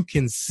you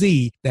can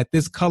see that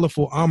this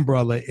colorful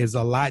umbrella is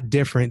a lot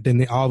different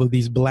than all of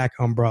these black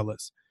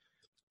umbrellas.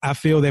 I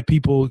feel that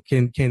people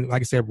can,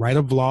 like I said, write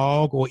a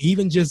vlog, or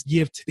even just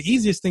give the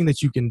easiest thing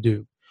that you can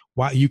do.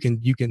 Why you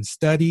can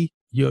study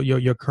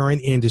your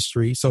current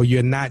industry. So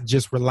you're not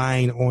just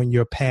relying on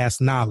your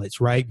past knowledge,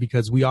 right?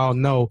 Because we all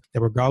know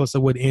that regardless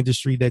of what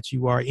industry that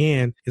you are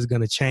in is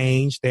going to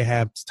change. They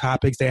have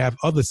topics, they have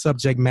other some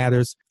subject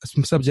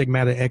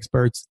matter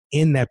experts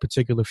in that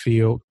particular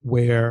field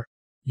where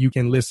you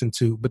can listen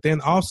to. But then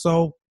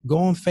also go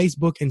on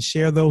Facebook and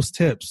share those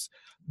tips.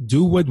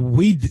 Do what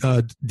we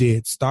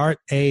did. Start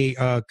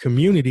a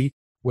community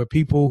where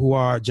people who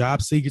are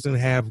job seekers and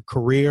have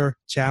career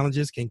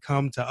challenges can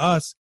come to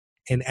us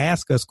and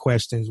ask us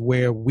questions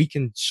where we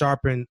can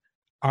sharpen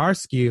our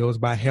skills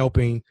by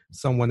helping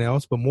someone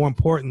else. But more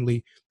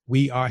importantly,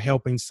 we are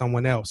helping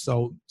someone else.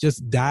 So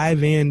just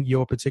dive in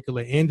your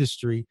particular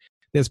industry.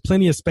 There's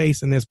plenty of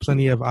space and there's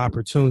plenty of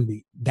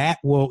opportunity. That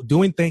will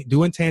doing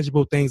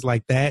tangible things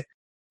like that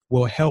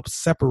will help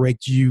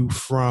separate you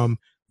from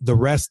the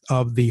rest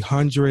of the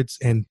hundreds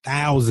and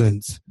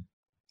thousands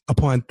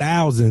upon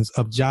thousands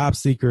of job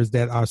seekers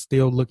that are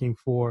still looking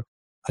for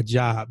a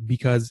job.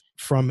 Because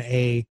from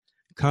a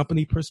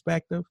company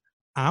perspective,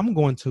 I'm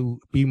going to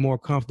be more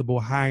comfortable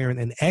hiring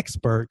an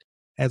expert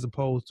as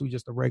opposed to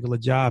just a regular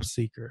job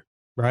seeker,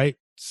 right?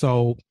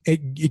 So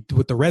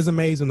with the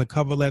resumes and the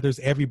cover letters,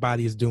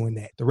 everybody is doing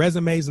that. The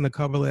resumes and the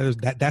cover letters,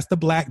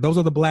 those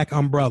are the black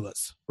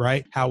umbrellas,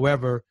 right?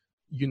 However,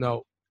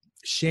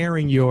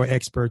 sharing your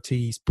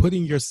expertise,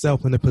 putting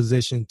yourself in a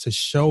position to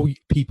show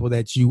people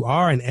that you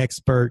are an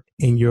expert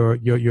in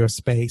your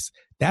space,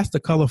 that's the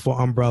colorful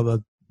umbrella.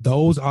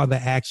 Those are the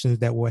actions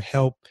that will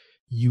help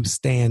you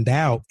stand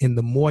out. And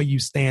the more you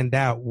stand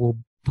out will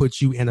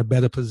put you in a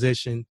better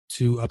position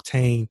to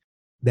obtain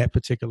that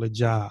particular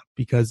job.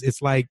 Because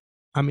it's like,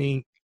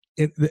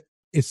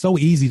 it's so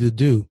easy to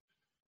do.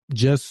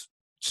 Just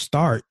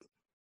start.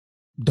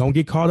 Don't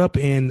get caught up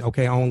in,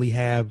 okay, I only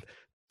have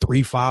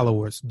 3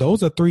 followers.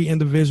 Those are 3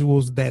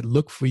 individuals that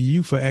look for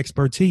you for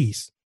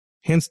expertise.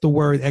 Hence the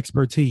word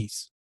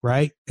expertise,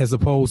 right? As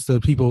opposed to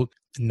people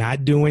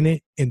not doing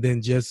it and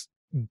then just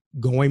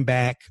going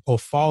back or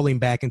falling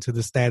back into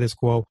the status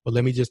quo. But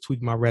let me just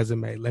tweak my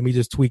resume. Let me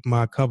just tweak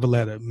my cover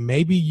letter.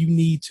 Maybe you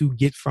need to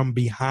get from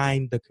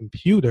behind the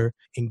computer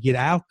and get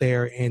out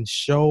there and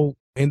show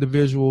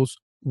individuals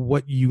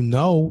what you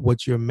know,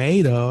 what you're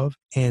made of,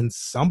 and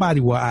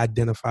somebody will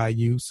identify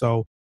you.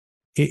 So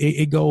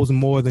it goes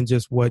more than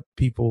just what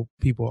people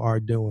are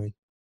doing.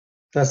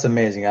 That's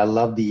amazing. I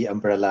love the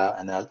umbrella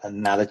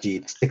analogy.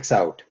 It sticks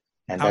out.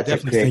 And I'll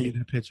definitely send you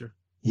that picture.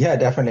 Yeah,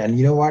 definitely. And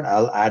you know what?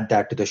 I'll add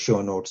that to the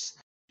show notes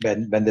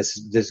when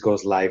this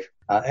goes live.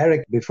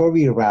 Eric, before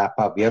we wrap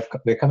up,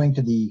 we're coming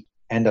to the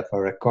end of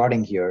our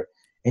recording here.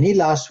 Any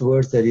last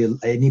words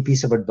any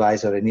piece of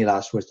advice or any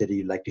last words that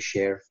you'd like to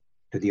share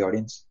to the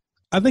audience?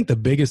 I think the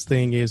biggest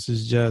thing is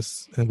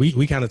just, and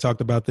we kind of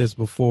talked about this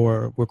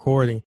before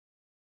recording.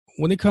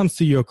 When it comes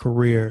to your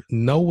career,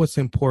 know what's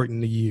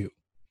important to you.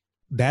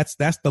 That's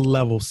the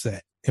level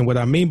set. And what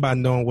I mean by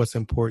knowing what's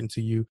important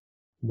to you,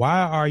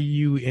 why are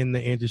you in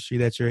the industry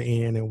that you're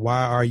in and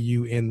why are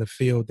you in the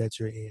field that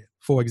you're in?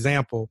 For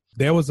example,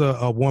 there was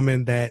a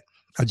woman that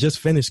I just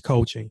finished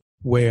coaching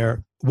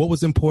where what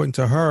was important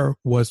to her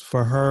was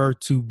for her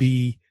to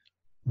be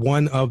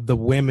one of the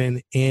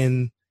women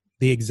in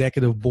the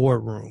executive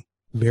boardroom.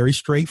 Very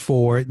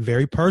straightforward,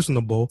 very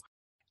personable.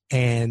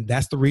 And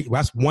that's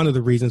one of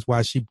the reasons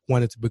why she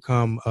wanted to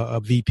become a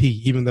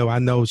VP, even though I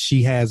know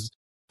she has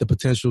the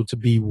potential to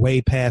be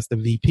way past the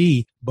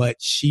VP, but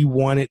she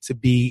wanted to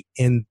be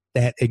in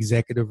that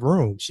executive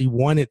room. She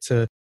wanted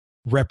to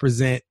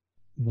represent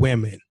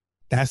women.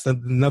 That's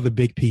another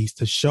big piece,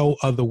 to show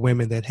other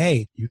women that,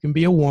 hey, you can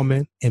be a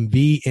woman and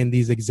be in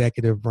these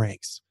executive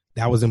ranks.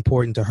 That was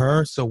important to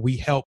her. So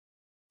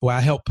I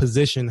helped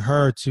position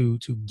her to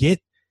get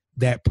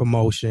that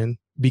promotion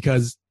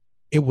because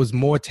it was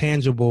more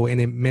tangible and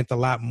it meant a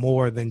lot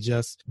more than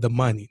just the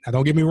money. Now,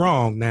 don't get me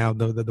wrong. Now,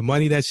 the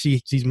money that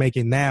she's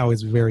making now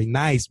is very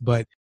nice,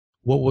 but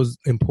what was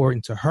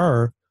important to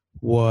her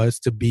was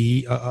to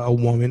be a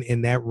woman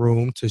in that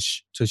room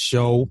to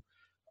show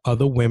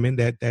other women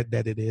that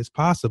it is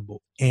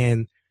possible.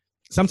 And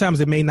sometimes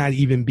it may not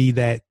even be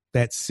that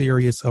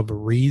serious of a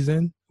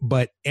reason,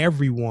 but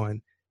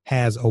everyone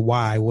has a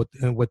why what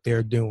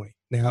they're doing.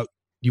 Now,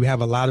 you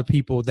have a lot of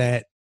people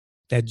that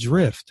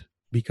drift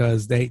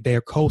because they're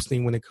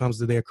coasting when it comes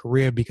to their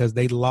career because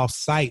they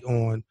lost sight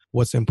on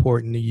what's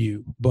important to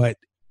you. But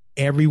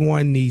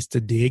everyone needs to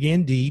dig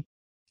in deep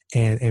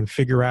and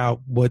figure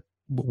out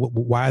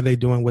why they're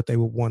doing what they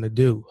would want to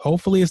do.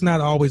 Hopefully it's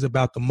not always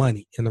about the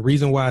money. And the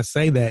reason why I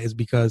say that is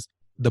because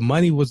the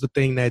money was the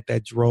thing that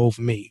drove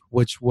me,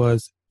 which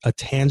was a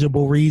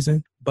tangible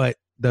reason. But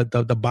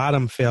the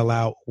bottom fell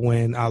out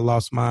when I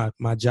lost my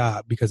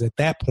job, because at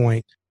that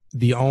point,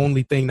 the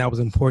only thing that was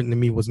important to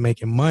me was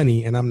making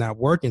money, and I'm not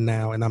working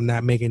now and I'm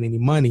not making any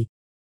money.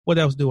 What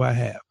else do I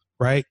have?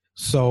 Right.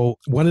 So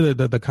one of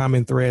the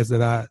common threads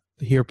that I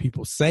hear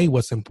people say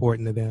what's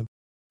important to them,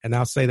 and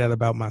I'll say that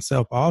about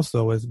myself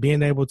also, is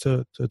being able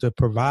to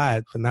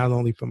provide for not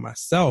only for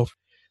myself,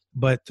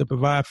 but to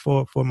provide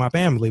for my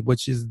family,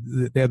 which is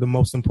they're the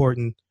most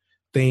important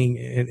thing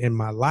in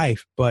my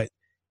life. But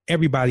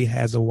everybody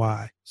has a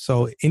why.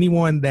 So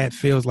anyone that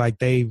feels like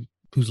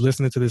who's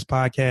listening to this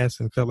podcast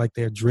and felt like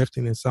they're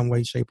drifting in some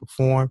way, shape, or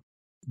form,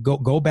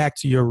 go back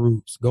to your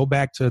roots. Go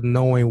back to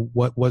knowing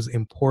what was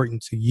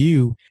important to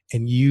you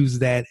and use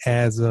that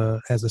as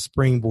a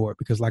springboard.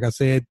 Because like I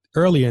said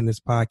earlier in this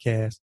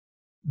podcast,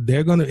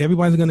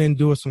 everybody's gonna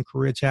endure some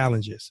career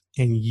challenges,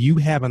 and you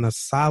having a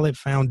solid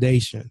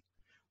foundation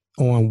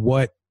on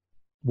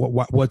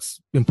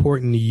what's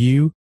important to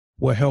you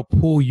will help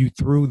pull you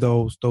through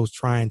those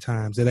trying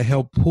times. It'll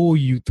help pull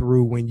you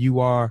through when you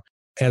are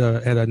at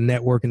a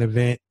networking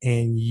event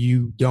and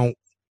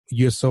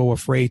you're so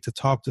afraid to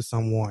talk to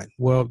someone.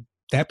 Well,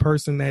 that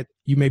person that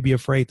you may be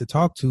afraid to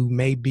talk to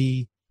may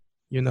be,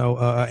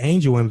 an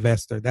angel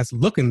investor that's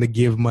looking to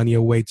give money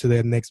away to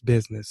their next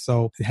business.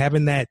 So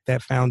having that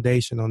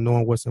foundation on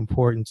knowing what's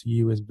important to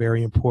you is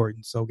very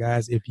important. So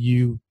guys, if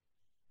you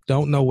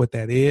don't know what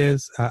that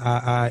is,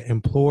 I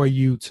implore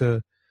you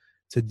to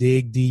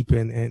dig deep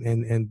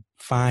and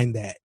find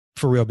that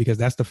for real, because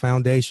that's the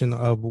foundation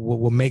of what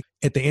will make,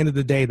 at the end of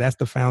the day, that's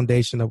the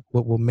foundation of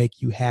what will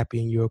make you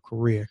happy in your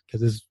career.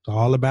 Because it's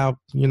all about,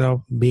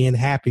 being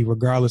happy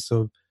regardless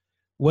of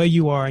where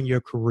you are in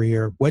your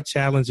career, what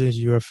challenges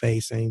you're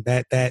facing.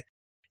 That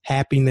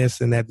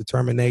happiness and that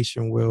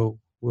determination will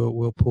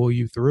pull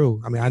you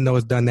through. I mean, I know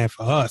it's done that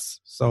for us.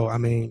 So, I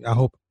mean, I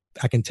hope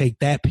I can take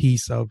that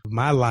piece of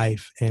my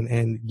life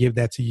and give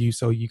that to you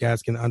so you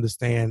guys can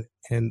understand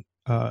and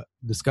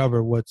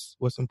discover what's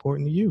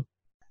important to you.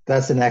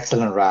 That's an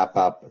excellent wrap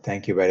up.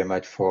 Thank you very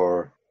much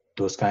for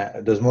those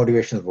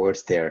motivational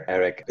words there,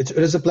 Eric. It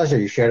was a pleasure.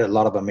 You shared a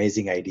lot of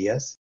amazing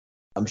ideas.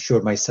 I'm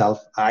sure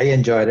myself, I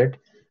enjoyed it.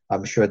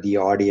 I'm sure the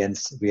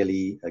audience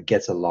really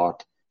gets a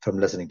lot from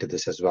listening to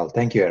this as well.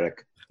 Thank you,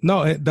 Eric.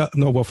 No.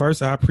 Well,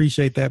 first, I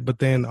appreciate that. But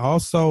then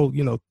also,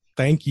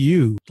 thank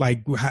you.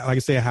 Like I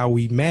said, how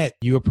we met,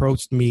 you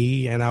approached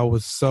me and I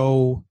was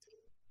so,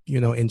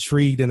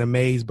 intrigued and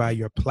amazed by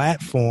your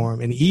platform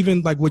and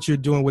even like what you're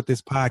doing with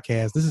this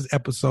podcast. This is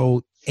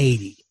episode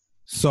 80.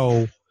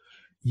 So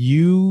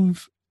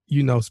you've,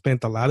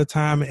 spent a lot of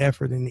time and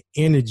effort and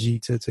energy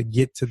to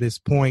get to this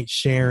point,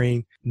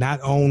 sharing not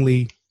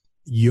only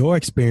your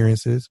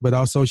experiences, but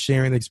also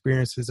sharing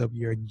experiences of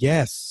your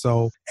guests.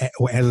 So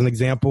as an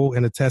example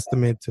and a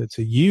testament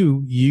to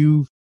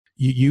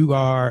you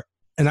are,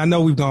 and I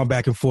know we've gone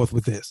back and forth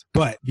with this,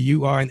 but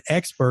you are an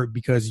expert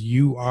because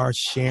you are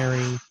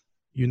sharing,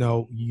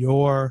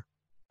 your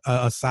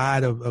a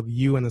side of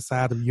you and a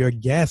side of your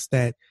guests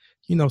that,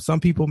 some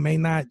people may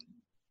not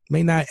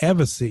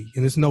ever see.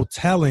 And there's no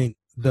telling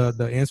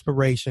the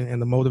inspiration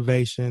and the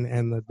motivation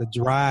and the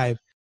drive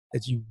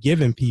that you've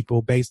given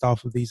people based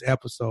off of these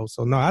episodes.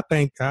 So no, I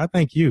thank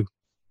you.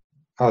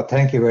 Oh,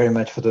 thank you very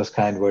much for those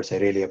kind words. I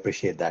really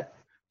appreciate that.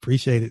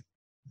 Appreciate it.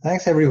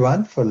 Thanks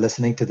everyone for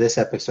listening to this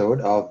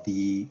episode of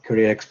the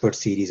Career Expert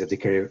series of the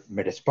Career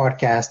Minutes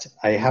podcast.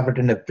 I have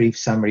written a brief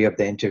summary of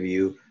the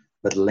interview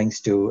with links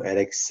to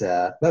Eric's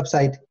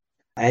website.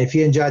 And if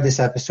you enjoyed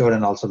this episode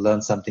and also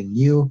learned something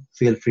new,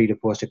 feel free to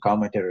post a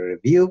comment or a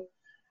review.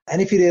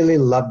 And if you really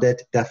loved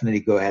it,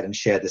 definitely go ahead and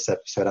share this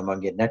episode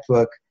among your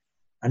network.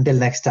 Until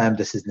next time,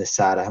 this is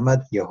Nisar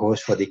Ahmed, your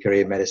host for the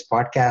Career Minutes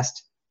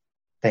podcast.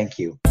 Thank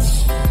you.